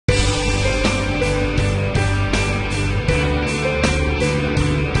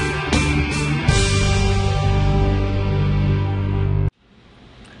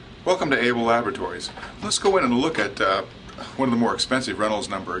Welcome to Able Laboratories. Let's go in and look at one of the more expensive Reynolds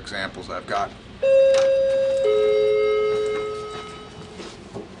number examples I've got.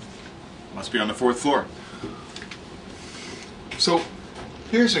 Must be on the 4th floor. So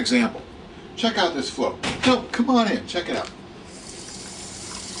here's an example. Check out this flow. No, come on in, check it out.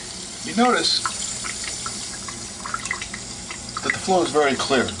 You notice that the flow is very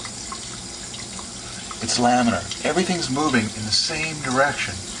clear. It's laminar. Everything's moving in the same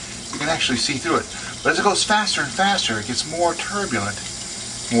direction. You can actually see through it. But as it goes faster and faster, it gets more turbulent.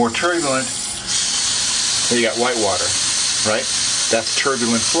 More turbulent. There you got white water, right? That's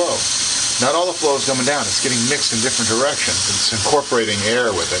turbulent flow. Not all the flow is coming down. It's getting mixed in different directions. It's incorporating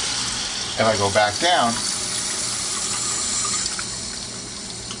air with it. And I go back down,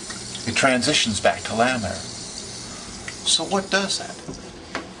 it transitions back to laminar. So what does that?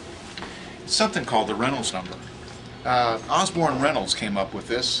 It's something called the Reynolds number. Osborne Reynolds came up with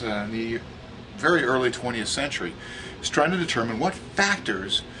this in the very early 20th century. He's trying to determine what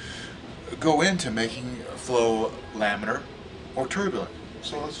factors go into making a flow laminar or turbulent.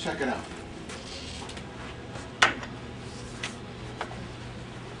 So let's check it out.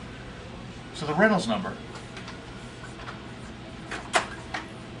 So the Reynolds number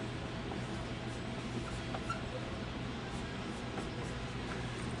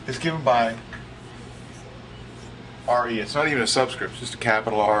is given by RE. It's not even a subscript, it's just a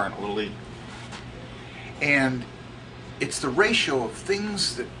capital R and a little e. And it's the ratio of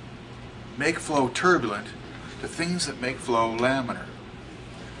things that make flow turbulent to things that make flow laminar.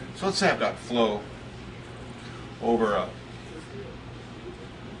 So let's say I've got flow over a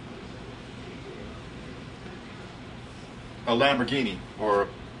Lamborghini or a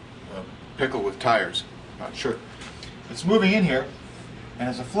pickle with tires. Not sure. It's moving in here, and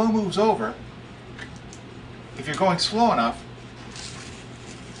as the flow moves over, if you're going slow enough,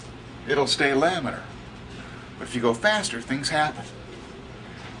 it'll stay laminar. But if you go faster, things happen.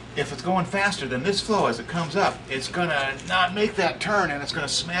 If it's going faster than this flow as it comes up, it's going to not make that turn, and it's going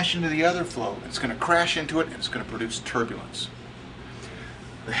to smash into the other flow. It's going to crash into it, and it's going to produce turbulence.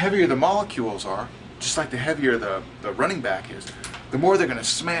 The heavier the molecules are, just like the heavier the running back is, the more they're going to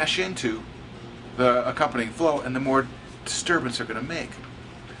smash into the accompanying flow, and the more disturbance they're going to make.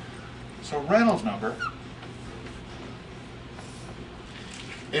 So Reynolds number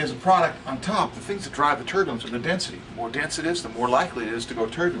is a product on top. The things that drive the turbulence are the density. The more dense it is, the more likely it is to go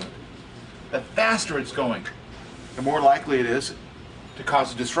turbulent. The faster it's going, the more likely it is to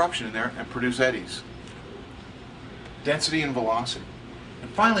cause a disruption in there and produce eddies. Density and velocity. And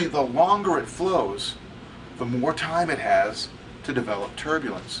finally, the longer it flows, the more time it has to develop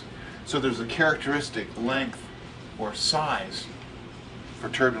turbulence. So there's a characteristic length or size for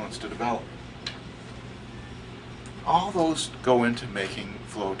turbulence to develop. All those go into making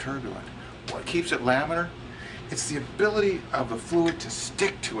flow turbulent. What keeps it laminar? It's the ability of the fluid to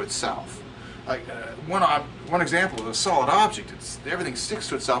stick to itself. Like one example of a solid object, everything sticks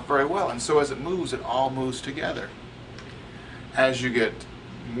to itself very well, and so as it all moves together. As you get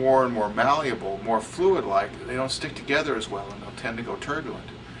more and more malleable, more fluid-like, they don't stick together as well, and they'll tend to go turbulent.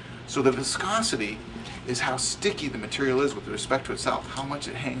 So the viscosity is how sticky the material is with respect to itself, how much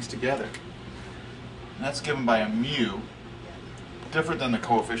it hangs together. And that's given by a mu, different than the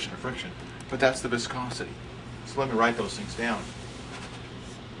coefficient of friction, but that's the viscosity. So let me write those things down.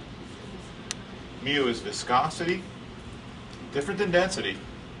 Mu is viscosity, different than density,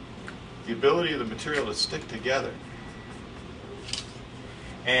 the ability of the material to stick together.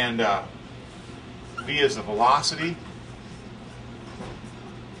 And V is the velocity,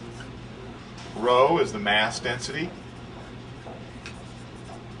 rho is the mass density,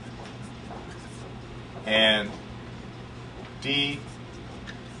 and D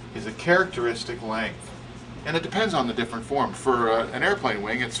is a characteristic length. And it depends on the different form. For an airplane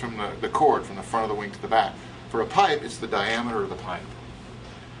wing, it's from the chord, from the front of the wing to the back. For a pipe, it's the diameter of the pipe.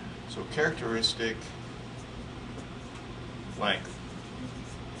 So characteristic length.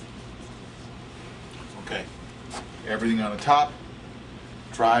 Okay. Everything on the top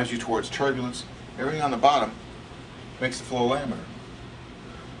drives you towards turbulence. Everything on the bottom makes the flow laminar.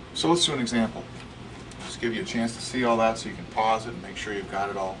 So let's do an example. Just give you a chance to see all that so you can pause it and make sure you've got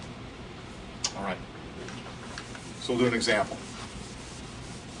it all. All right. So we'll do an example.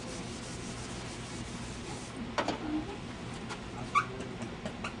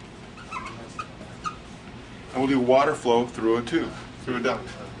 And we'll do water flow through a tube, through a duct.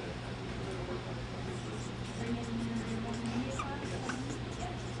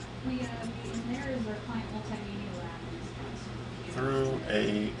 Through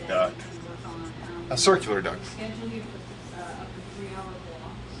a duct. A circular duct.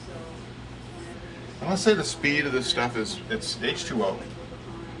 And let's say the speed of this stuff is, it's H2O.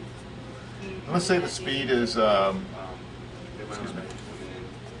 And let's say the speed is, excuse me.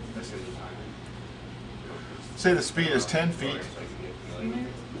 Say the speed is 10 feet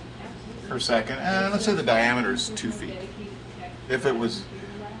per second, and let's say the diameter is 2 feet. If it was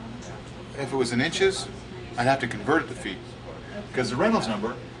in inches, I'd have to convert it to feet, because the Reynolds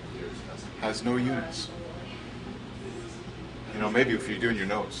number has no units. You know, maybe if you're doing your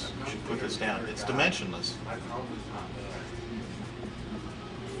notes, you should put this down. It's dimensionless.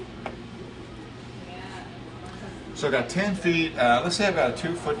 So I've got 10 feet, let's say I've got a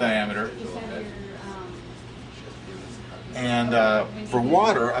 2-foot diameter. And for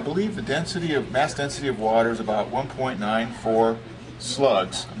water, I believe the mass density of water is about 1.94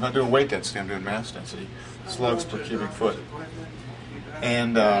 slugs. I'm not doing weight density, I'm doing mass density. Slugs per cubic foot.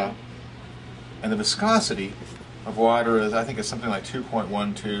 And the viscosity of water is, I think it's something like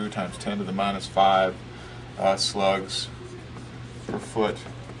 2.12 times 10 to the minus 5 slugs per foot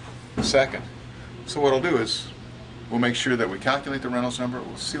per second. So what I'll do is, we'll make sure that we calculate the Reynolds number,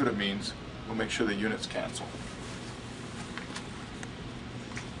 we'll see what it means, we'll make sure the units cancel.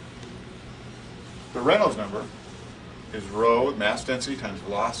 The Reynolds number is rho, mass density, times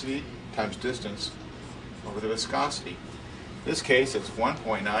velocity, times distance, over the viscosity. In this case, it's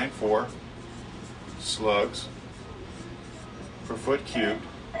 1.94 slugs per foot cubed,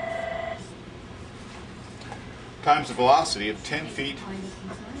 times the velocity of 10 feet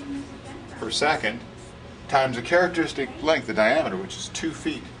per second, times the characteristic length, the diameter, which is 2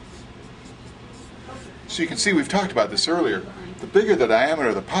 feet. So you can see, we've talked about this earlier, the bigger the diameter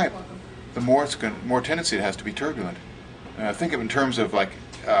of the pipe, the more tendency it has to be turbulent. Think of it in terms of like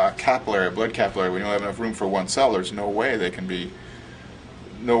capillary, blood capillary. When you don't have enough room for one cell, there's no way it can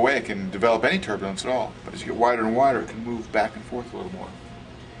develop any turbulence at all. But as you get wider and wider, it can move back and forth a little more.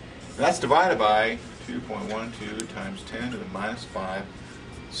 And that's divided by 2.12 times 10 to the minus 5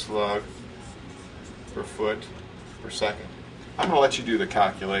 slug per foot per second. I'm going to let you do the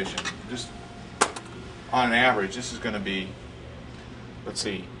calculation. Just on an average, this is going to be, let's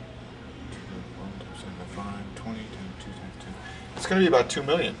see, 20 times 2 times 2. It's going to be about 2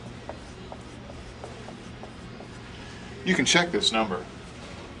 million. You can check this number.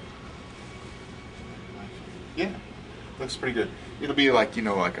 Yeah, looks pretty good. It'll be like, you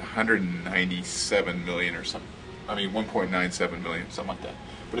know, like 197 million or something. I mean, 1.97 million, something like that.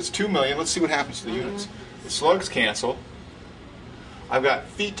 But it's 2 million. Let's see what happens to the units. The slugs cancel. I've got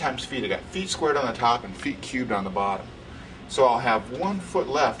feet times feet. I've got feet squared on the top and feet cubed on the bottom. So I'll have 1 foot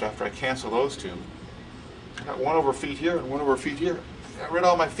left after I cancel those two. I got 1 over feet here and 1 over feet here. I got rid of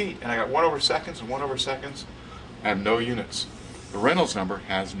all my feet, and I got 1 over seconds and 1 over seconds. I have no units. The Reynolds number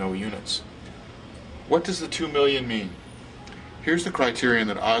has no units. What does the 2 million mean? Here's the criterion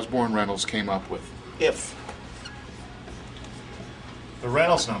that Osborne Reynolds came up with. If the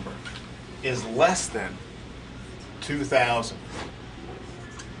Reynolds number is less than 2,000,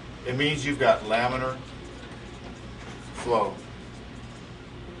 it means you've got laminar flow.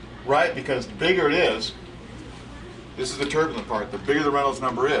 Right? Because the bigger it is, this is the turbulent part, the bigger the Reynolds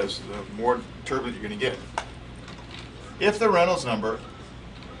number is, the more turbulent you're going to get. If the Reynolds number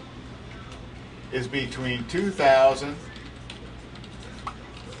is between 2,000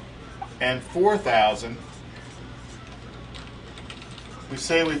 and 4,000, we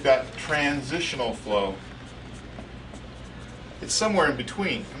say we've got transitional flow. It's somewhere in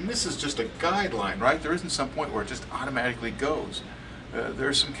between. And this is just a guideline, right? There isn't some point where it just automatically goes.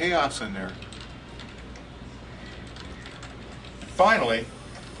 There's some chaos in there. Finally,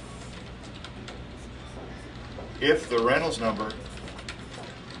 if the Reynolds number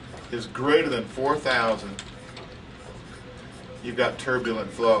is greater than 4,000, you've got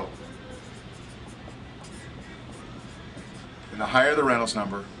turbulent flow. And the higher the Reynolds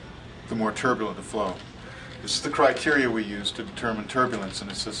number, the more turbulent the flow. This is the criteria we use to determine turbulence in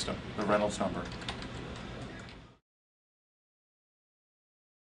a system, the Reynolds number.